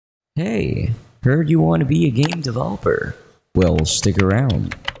Hey, heard you want to be a game developer? Well, stick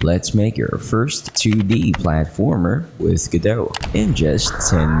around. Let's make your first 2D platformer with Godot in just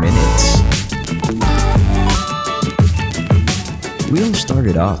 10 minutes. We'll start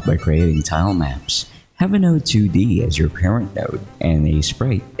it off by creating tile maps. Have a node 2D as your parent node and a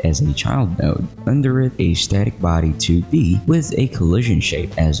sprite as a child node. Under it, a static body 2D with a collision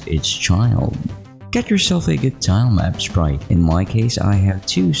shape as its child. Get yourself a good tile map sprite. In my case, I have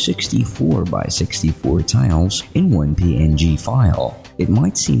two 64 by 64 tiles in one PNG file. It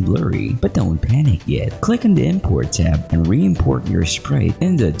might seem blurry, but don't panic yet. Click on the Import tab and re-import your sprite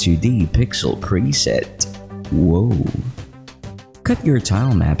in the 2D pixel preset. Whoa. Cut your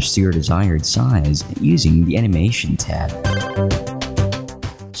tile maps to your desired size using the Animation tab.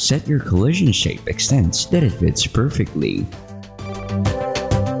 Set your collision shape extents that it fits perfectly.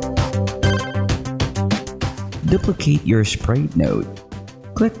 Duplicate your sprite node.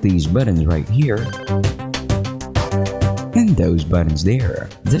 Click these buttons right here and those buttons there.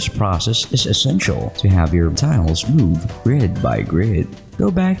 This process is essential to have your tiles move grid by grid. Go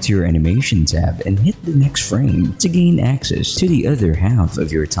back to your Animation tab and hit the next frame to gain access to the other half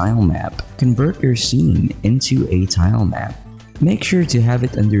of your tile map. Convert your scene into a tile map. Make sure to have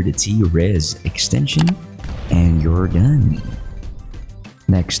it under the T-Res extension and you're done.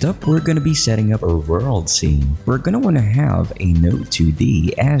 Next up, we're going to be setting up a world scene. We're going to want to have a node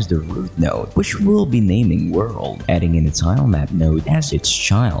 2D as the root node, which we'll be naming world, adding in a tile map node as its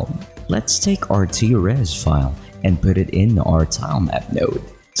child. Let's take our T-Res file and put it in our tile map node.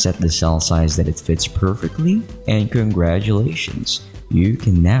 Set the cell size that it fits perfectly, and congratulations, you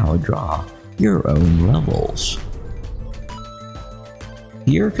can now draw your own levels.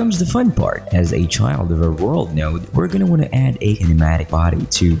 Here comes the fun part. As a child of a world node, we're going to want to add a kinematic body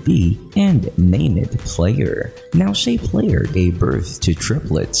 2D and name it player. Now say player gave birth to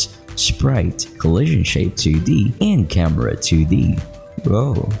triplets, sprite, collision shape 2D, and camera 2D.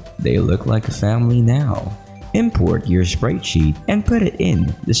 Whoa, they look like a family now. Import your sprite sheet and put it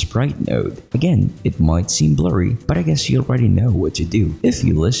in the sprite node. Again, it might seem blurry, but I guess you already know what to do if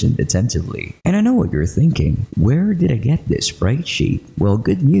you listened attentively. And I know what you're thinking, where did I get this sprite sheet? Well,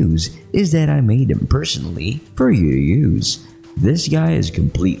 good news is that I made him personally for you to use. This guy is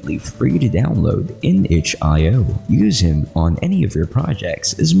completely free to download in itch.io. Use him on any of your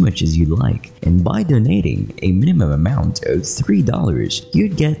projects as much as you like, and by donating a minimum amount of $3,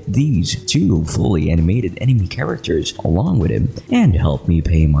 you'd get these two fully animated enemy characters along with him and help me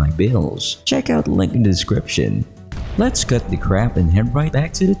pay my bills. Check out the link in the description. Let's cut the crap and head right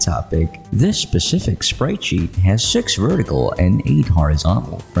back to the topic. This specific sprite sheet has 6 vertical and 8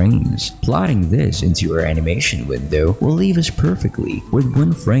 horizontal frames. Plotting this into our animation window will leave us perfectly with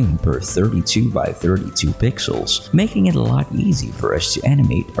 1 frame per 32 by 32 pixels, making it a lot easier for us to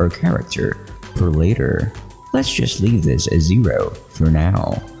animate our character for later. Let's just leave this as 0 for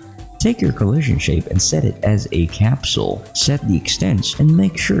now. Take your collision shape and set it as a capsule. Set the extents and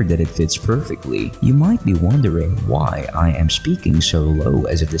make sure that it fits perfectly. You might be wondering why I am speaking so low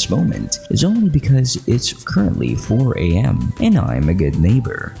as of this moment. It's only because it's currently 4 AM and I'm a good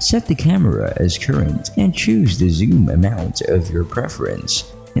neighbor. Set the camera as current and choose the zoom amount of your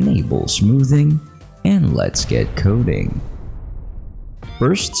preference. Enable smoothing and let's get coding.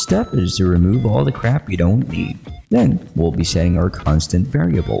 First step is to remove all the crap you don't need. Then, we'll be setting our constant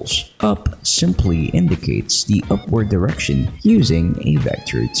variables. Up simply indicates the upward direction using a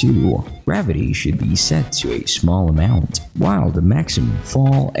vector tool. Gravity should be set to a small amount, while the maximum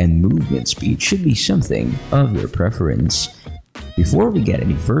fall and movement speed should be something of your preference. Before we get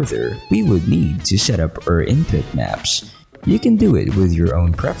any further, we would need to set up our input maps. You can do it with your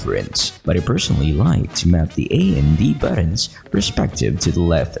own preference, but I personally like to map the A and D buttons respective to the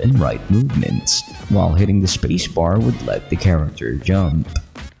left and right movements, while hitting the spacebar would let the character jump.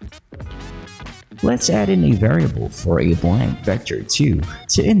 Let's add in a variable for a blank vector 2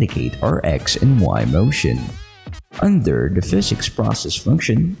 to indicate our X and Y motion. Under the physics process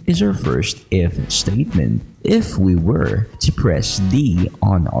function is our first if statement. If we were to press D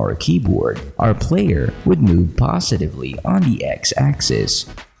on our keyboard, our player would move positively on the x-axis.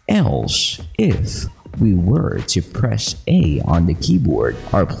 Else, if we were to press A on the keyboard,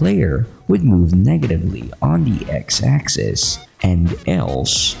 our player would move negatively on the x-axis. And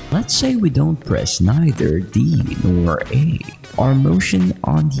else, let's say we don't press neither D nor A. Our motion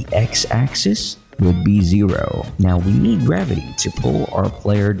on the x-axis would be 0. Now we need gravity to pull our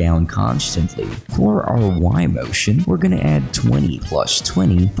player down constantly. For our Y motion, we're gonna add 20 plus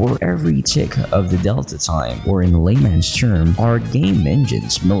 20 for every tick of the delta time, or in layman's term, our game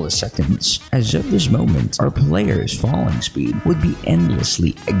engine's milliseconds. As of this moment, our player's falling speed would be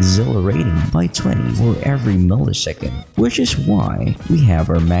endlessly exhilarating by 20 for every millisecond, which is why we have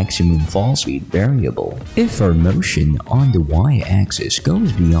our maximum fall speed variable. If our motion on the Y-axis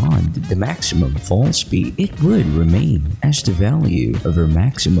goes beyond the maximum fall speed, it would remain as the value of our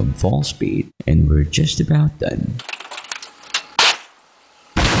maximum fall speed, and we're just about done.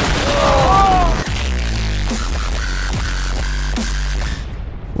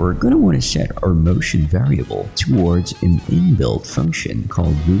 We're going to want to set our motion variable towards an inbuilt function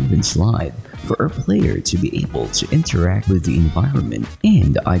called move and slide for our player to be able to interact with the environment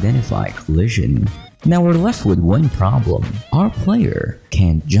and identify collision. Now we're left with one problem. Our player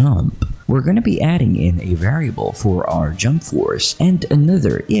can't jump. We're going to be adding in a variable for our jump force and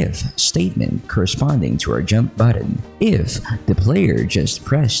another if statement corresponding to our jump button. If the player just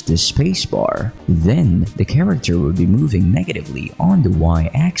pressed the spacebar, then the character would be moving negatively on the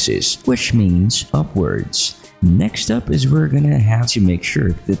Y-axis, which means upwards. Next up is we're gonna have to make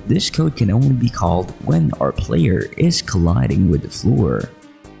sure that this code can only be called when our player is colliding with the floor.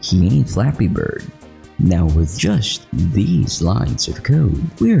 He ain't Flappy Bird. Now with just these lines of code,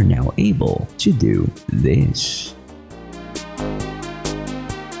 we are now able to do this.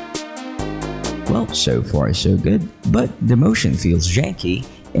 Well, so far so good, but the motion feels janky,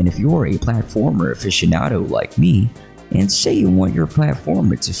 and if you're a platformer aficionado like me, and say you want your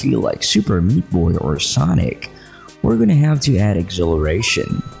platformer to feel like Super Meat Boy or Sonic, we're gonna have to add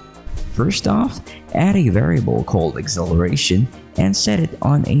acceleration. First off, add a variable called acceleration and set it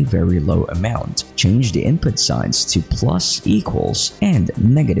on a very low amount. Change the input signs to plus equals and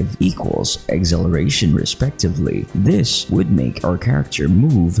negative equals acceleration respectively. This would make our character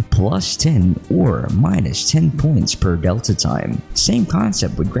move plus 10 or minus 10 points per delta time. Same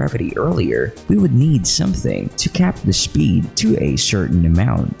concept with gravity earlier. We would need something to cap the speed to a certain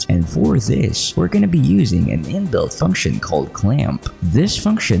amount, and for this, we're going to be using an inbuilt function called clamp. This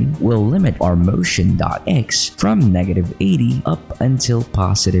function will limit our motion.x from negative 80 up until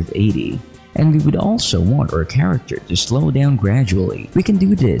positive 80. And we would also want our character to slow down gradually. We can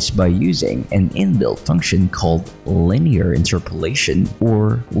do this by using an inbuilt function called linear interpolation,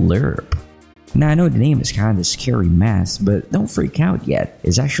 or LIRP. Now I know the name is kinda scary math, but don't freak out yet.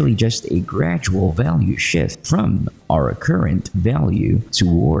 It's actually just a gradual value shift from our current value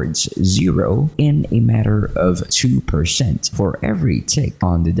towards 0 in a matter of 2% for every tick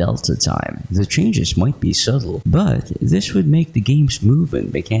on the delta time. The changes might be subtle, but this would make the game's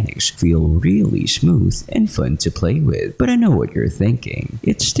movement mechanics feel really smooth and fun to play with. But I know what you're thinking.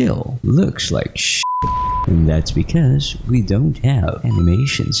 It still looks like shit. And that's because we don't have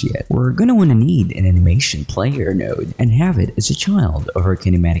animations yet. We're gonna wanna need an animation player node and have it as a child of our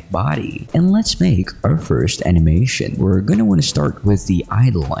kinematic body. And let's make our first animation. We're gonna wanna start with the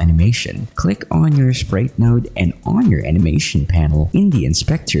idle animation. Click on your sprite node, and on your animation panel in the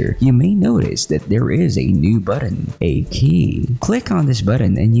inspector, you may notice that there is a new button, a key. Click on this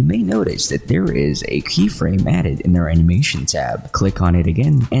button and you may notice that there is a keyframe added in our animation tab. Click on it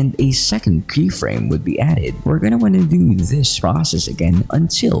again and a second keyframe would be added. We're gonna want to do this process again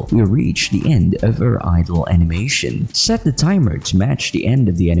until we reach the end of our idle animation. Set the timer to match the end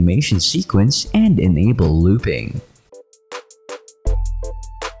of the animation sequence and enable looping.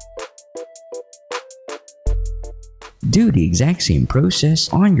 Do the exact same process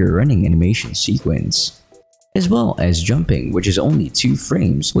on your running animation sequence, as well as jumping, which is only 2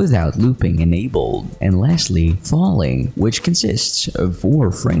 frames without looping enabled, and lastly, falling, which consists of 4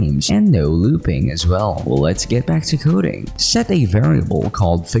 frames and no looping as well. Well, let's get back to coding. Set a variable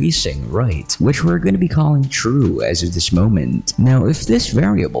called facing right, which we're going to be calling true as of this moment. Now, if this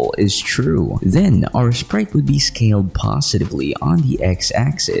variable is true, then our sprite would be scaled positively on the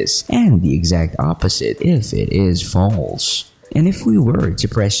x-axis, and the exact opposite if it is false. And if we were to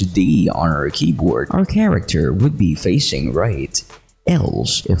press D on our keyboard, our character would be facing right.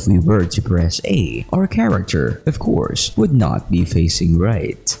 Else, if we were to press A, our character, of course, would not be facing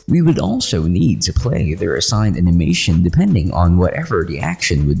right. We would also need to play their assigned animation depending on whatever the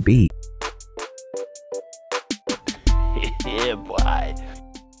action would be. Yeah, boy.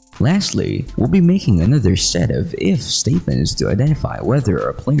 Lastly, we'll be making another set of if statements to identify whether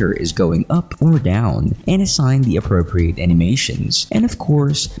a player is going up or down and assign the appropriate animations. And of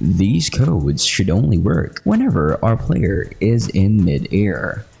course, these codes should only work whenever our player is in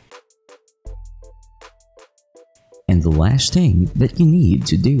mid-air. And the last thing that you need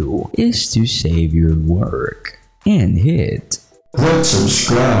to do is to save your work and hit that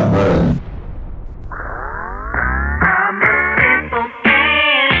subscribe button.